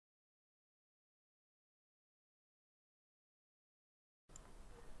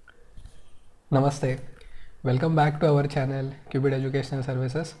Namaste. Welcome back to our channel Qubit Educational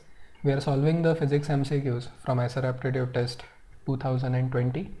Services. We are solving the physics MCQs from IISER Aptitude test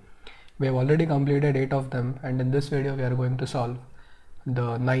 2020. We have already completed 8 of them, and in this video we are going to solve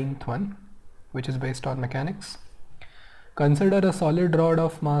the 9th one, which is based on mechanics. Consider a solid rod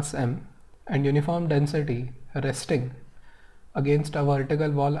of mass m and uniform density resting against a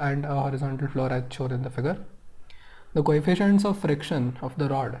vertical wall and a horizontal floor as shown in the figure. The coefficients of friction of the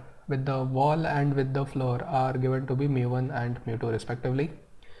rod with the wall and with the floor are given to be mu1 and mu2 respectively.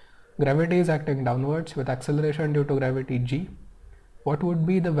 Gravity is acting downwards with acceleration due to gravity g. What would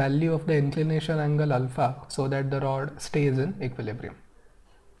be the value of the inclination angle alpha so that the rod stays in equilibrium?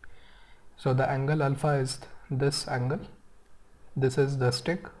 So the angle alpha is this angle. This is the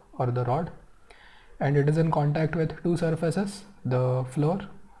stick or the rod, and it is in contact with two surfaces, the floor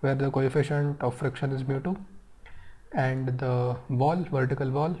where the coefficient of friction is mu2, and the wall, vertical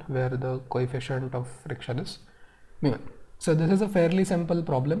wall, where the coefficient of friction is mu1. So this is a fairly simple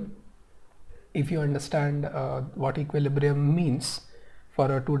problem if you understand what equilibrium means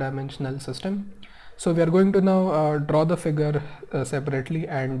for a two-dimensional system. So we are going to now draw the figure separately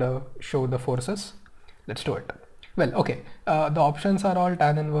and show the forces. Let's do it. Well, okay, the options are all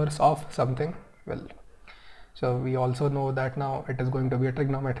tan inverse of something. Well, so we also know that now it is going to be a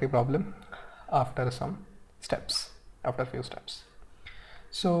trigonometry problem after some steps. After a few steps.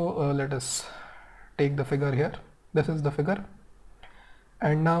 So let us take the figure here. This is the figure,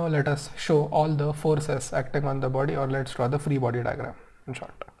 and now let us show all the forces acting on the body, or let's draw the free body diagram. In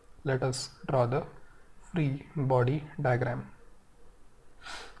short, let us draw the free body diagram.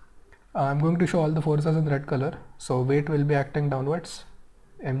 I'm going to show all the forces in red color. So weight will be acting downwards,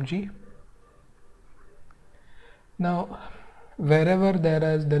 mg. Now wherever there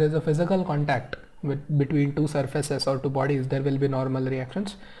is a physical contact between two surfaces or two bodies, there will be normal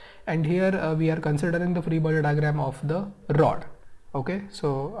reactions, and here we are considering the free body diagram of the rod. Okay,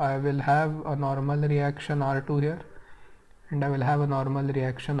 so I will have a normal reaction R2 here, and I will have a normal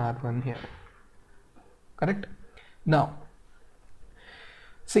reaction R1 here. Correct? Now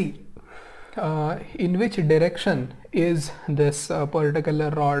see in which direction is this particular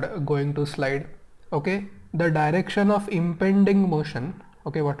rod going to slide. Okay, the direction of impending motion,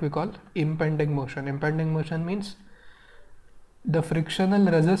 okay, what we call impending motion. Impending motion means the frictional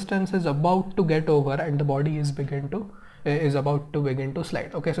resistance is about to get over and the body is about to begin to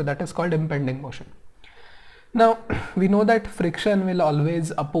slide. Okay, so that is called impending motion. Now we know that friction will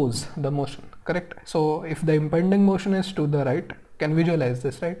always oppose the motion, correct? So if the impending motion is to the right, can visualize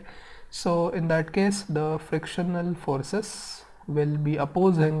this, right? So in that case the frictional forces will be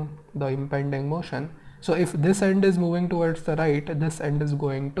opposing the impending motion. So if this end is moving towards the right, this end is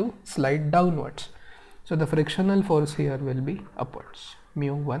going to slide downwards. So the frictional force here will be upwards,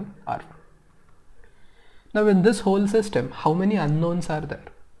 mu1 r1. Now in this whole system, how many unknowns are there?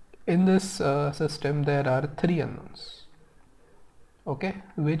 In this system there are 3 unknowns. Okay,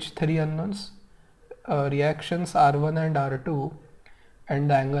 which 3 unknowns? Reactions R1 and R2 and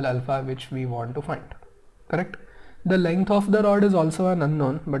the angle alpha which we want to find, correct? The length of the rod is also an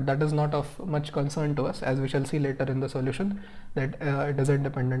unknown, but that is not of much concern to us, as we shall see later in the solution that it is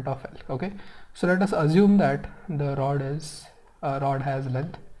independent of L. Okay, so let us assume that the rod has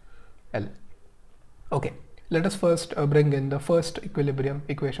length L. Okay, let us first bring in the first equilibrium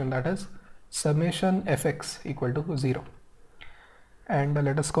equation, that is summation fx equal to 0, and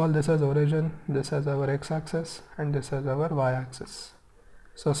let us call this as origin, this as our x-axis, and this as our y-axis.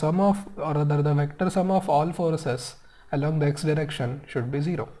 So sum of, or rather the vector sum of all forces along the x direction should be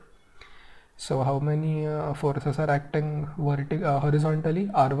 0. So how many forces are acting horizontally?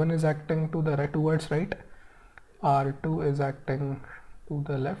 R1 is acting to the right, towards right, R2 is acting to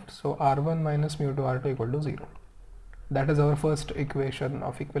the left, so R1 minus mu2 R2 equal to 0. That is our first equation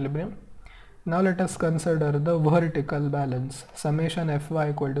of equilibrium. Now let us consider the vertical balance, summation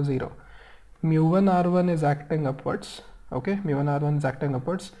fy equal to 0. Mu1 R1 is acting upwards. Okay, mu1 R1 is acting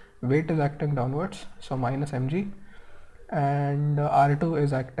upwards, weight is acting downwards, so minus mg, and R2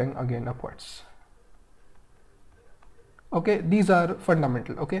 is acting again upwards. Okay, these are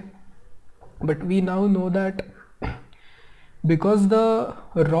fundamental. Okay, but we now know that because the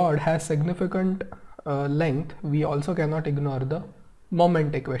rod has significant length, we also cannot ignore the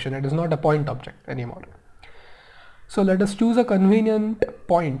moment equation. It is not a point object anymore. So let us choose a convenient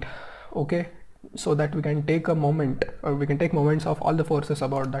point, okay, so that we can take a moment, or we can take moments of all the forces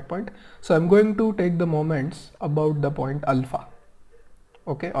about that point. So I'm going to take the moments about the point alpha.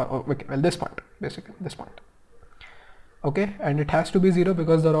 Okay, okay, well, this point, basically this point. Okay, and it has to be 0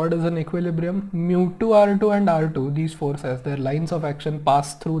 because the rod is in equilibrium. Mu2 R2 and R2, these forces, their lines of action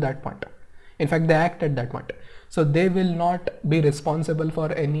pass through that point. In fact, they act at that point. So they will not be responsible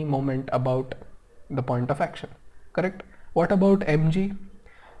for any moment about the point of action. Correct? What about mg?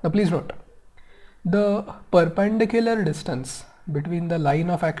 Now please note, the perpendicular distance between the line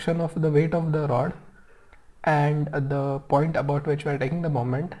of action of the weight of the rod and the point about which we are taking the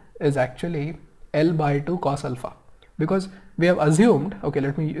moment is actually L by 2 cos alpha, because we have assumed, okay,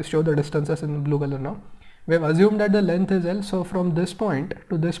 let me show the distances in blue color now. We have assumed that the length is L, so from this point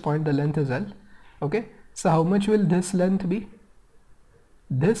to this point the length is L. Okay, so how much will this length be?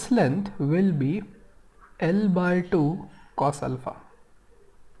 This length will be L by 2 cos alpha.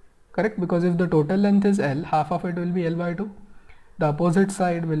 Correct? Because if the total length is L, half of it will be L by 2. The opposite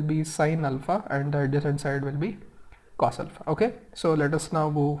side will be sin alpha and the adjacent side will be cos alpha. Okay, so let us now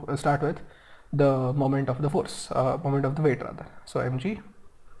start with the moment of the force, moment of the weight rather. So mg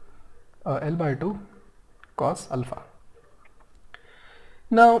L by 2 cos alpha.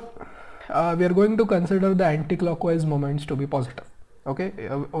 Now we are going to consider the anti-clockwise moments to be positive. Okay,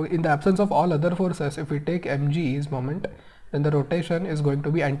 in the absence of all other forces, if we take mg's moment, then the rotation is going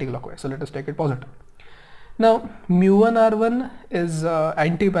to be anti-clockwise. So let us take it positive. Now mu1 r1 is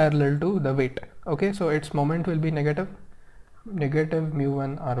anti-parallel to the weight. Okay, so its moment will be negative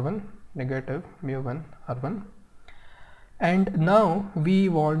mu1 r1, negative mu1 r1. And now we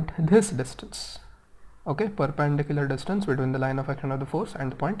want this distance, okay, perpendicular distance between the line of action of the force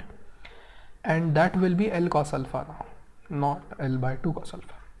and the point, and that will be L cos alpha now, not L by 2 cos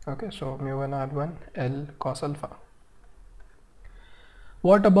alpha. Okay, so mu1 r1 L cos alpha.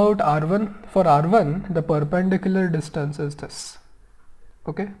 What about r1? For r1 the perpendicular distance is this.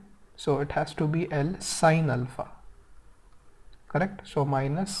 Okay, so it has to be L sin alpha. Correct? So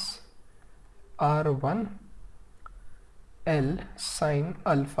minus r1 L sin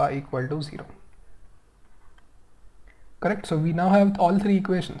alpha equal to 0. Correct? So we now have all three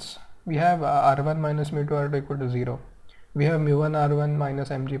equations. We have r1 minus mu2 r2 equal to 0. We have mu1 r1 minus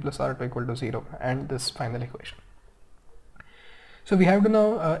mg plus r2 equal to 0, and this final equation. So we have to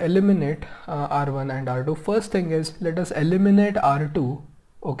now eliminate r1 and r2. First thing is, let us eliminate r2,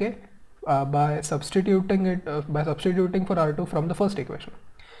 okay, by substituting for r2 from the first equation.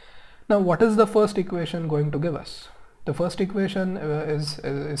 Now what is the first equation going to give us? The first equation is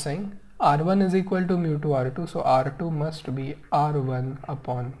saying r1 is equal to mu2 r2, so r2 must be r1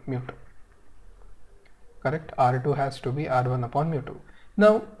 upon mu2. Correct? R2 has to be r1 upon mu2.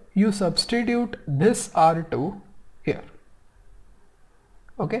 Now you substitute this r2 here.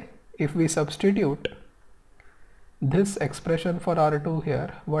 Okay, if we substitute this expression for r2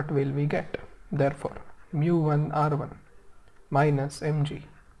 here, what will we get? Therefore mu1 r1 minus mg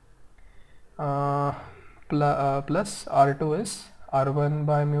plus r2 is r1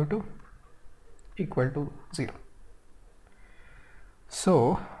 by mu2 equal to 0.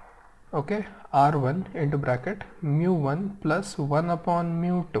 So okay, r1 into bracket mu1 plus 1 upon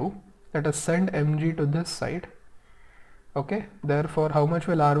mu2. Let us send mg to this side. Okay, therefore how much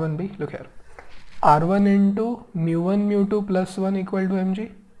will r1 be? Look here, r1 into mu1 mu2 plus 1 equal to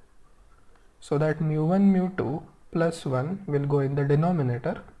mg. So that mu1 mu2 plus 1 will go in the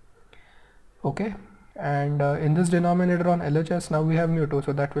denominator. Okay, and in this denominator on LHS now we have mu2,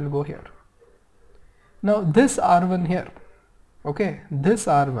 so that will go here. Now this r1 here, okay, this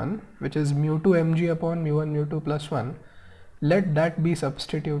r1 which is mu2 mg upon mu1 mu2 plus 1, let that be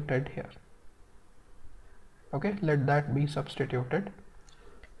substituted here. Okay, let that be substituted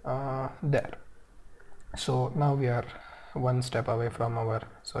there. So now we are one step away from our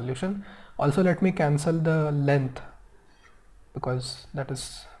solution. Also let me cancel the length because that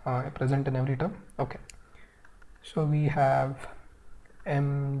is present in every term. Okay, so we have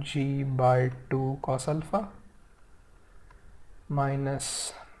mg by 2 cos alpha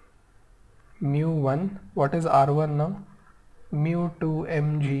minus mu1, what is r1 now? Mu2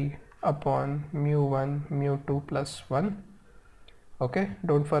 mg upon mu1 mu2 plus 1. Okay,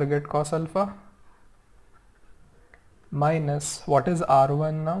 don't forget cos alpha, minus what is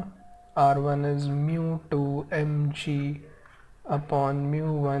r1 now? R1 is mu2 mg upon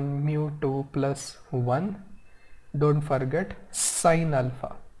mu1 mu2 plus 1. Don't forget sin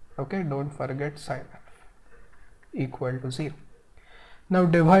alpha. Okay, don't forget sin alpha equal to 0. Now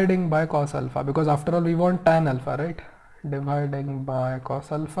dividing by cos alpha, because after all we want tan alpha, right? Dividing by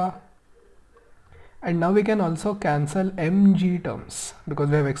cos alpha, and now we can also cancel mg terms because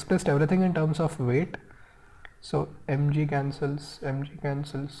we have expressed everything in terms of weight. So mg cancels, mg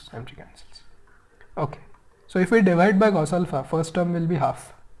cancels, mg cancels. Okay, so if we divide by cos alpha, first term will be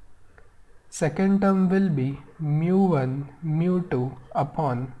half, second term will be mu1 mu2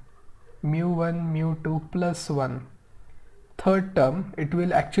 upon mu1 mu2 plus 1, third term, it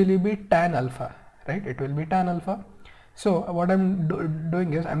will actually be tan alpha, right? It will be tan alpha. So what I'm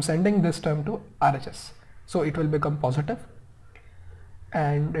doing is I'm sending this term to RHS. So it will become positive,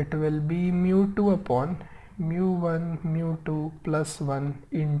 and it will be mu2 upon mu1 mu2 plus 1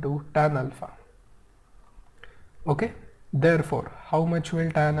 into tan alpha. Okay, therefore how much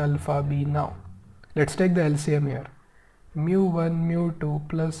will tan alpha be now? Let's take the LCM here. Mu1 mu2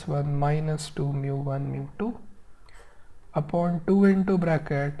 plus 1 minus 2 mu1 mu2 upon 2 into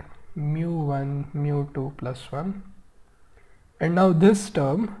bracket mu1 mu2 plus 1, and now this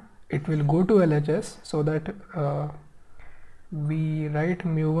term, it will go to LHS, so that we write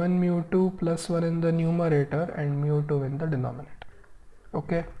mu1 mu2 plus 1 in the numerator and mu2 in the denominator.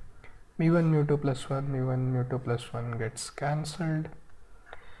 Okay, mu1 mu2 plus 1, mu1 mu2 plus 1 gets cancelled.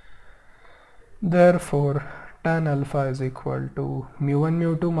 Therefore tan alpha is equal to mu1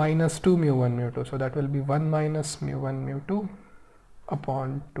 mu2 minus 2 mu1 mu2, so that will be 1 minus mu1 mu2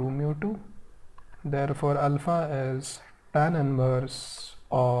 upon 2 mu2. Therefore alpha is tan inverse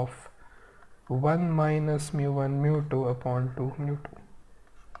of 1 minus mu1 mu2 upon 2 mu2.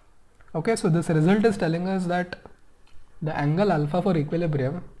 Okay, so this result is telling us that the angle alpha for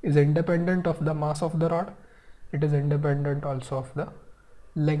equilibrium is independent of the mass of the rod. It is independent also of the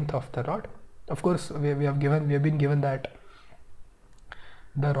length of the rod. Of course, we have been given that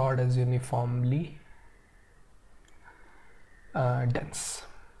the rod is uniformly dense.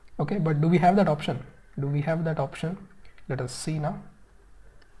 Okay, but do we have that option? Do we have that option? Let us see now.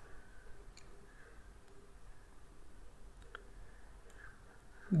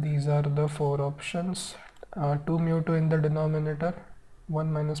 These are the four options. 2 mu2 in the denominator,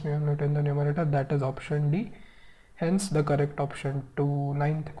 1 minus mu1 mu2 in the numerator. That is option D. Hence the correct option to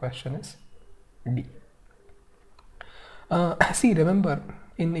 9th question is D. See, remember,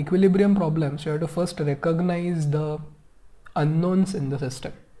 in equilibrium problems you have to first recognize the unknowns in the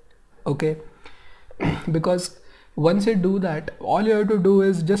system. Okay, because once you do that, all you have to do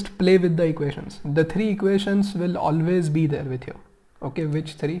is just play with the equations. The three equations will always be there with you. Okay,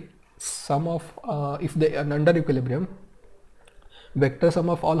 which three? Sum of if they are under equilibrium, vector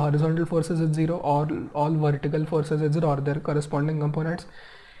sum of all horizontal forces is 0, or all vertical forces is 0, or their corresponding components,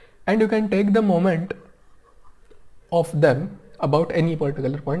 and you can take the moment of them about any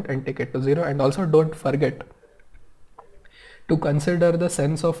particular point and take it to 0. And also don't forget to consider the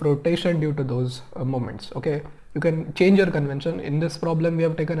sense of rotation due to those moments. Okay, you can change your convention. In this problem we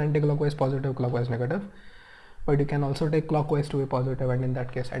have taken anti-clockwise positive, clockwise negative, but you can also take clockwise to be positive, and in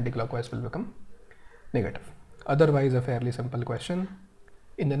that case anti-clockwise will become negative. Otherwise a fairly simple question.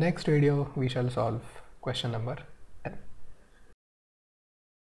 In the next video we shall solve question number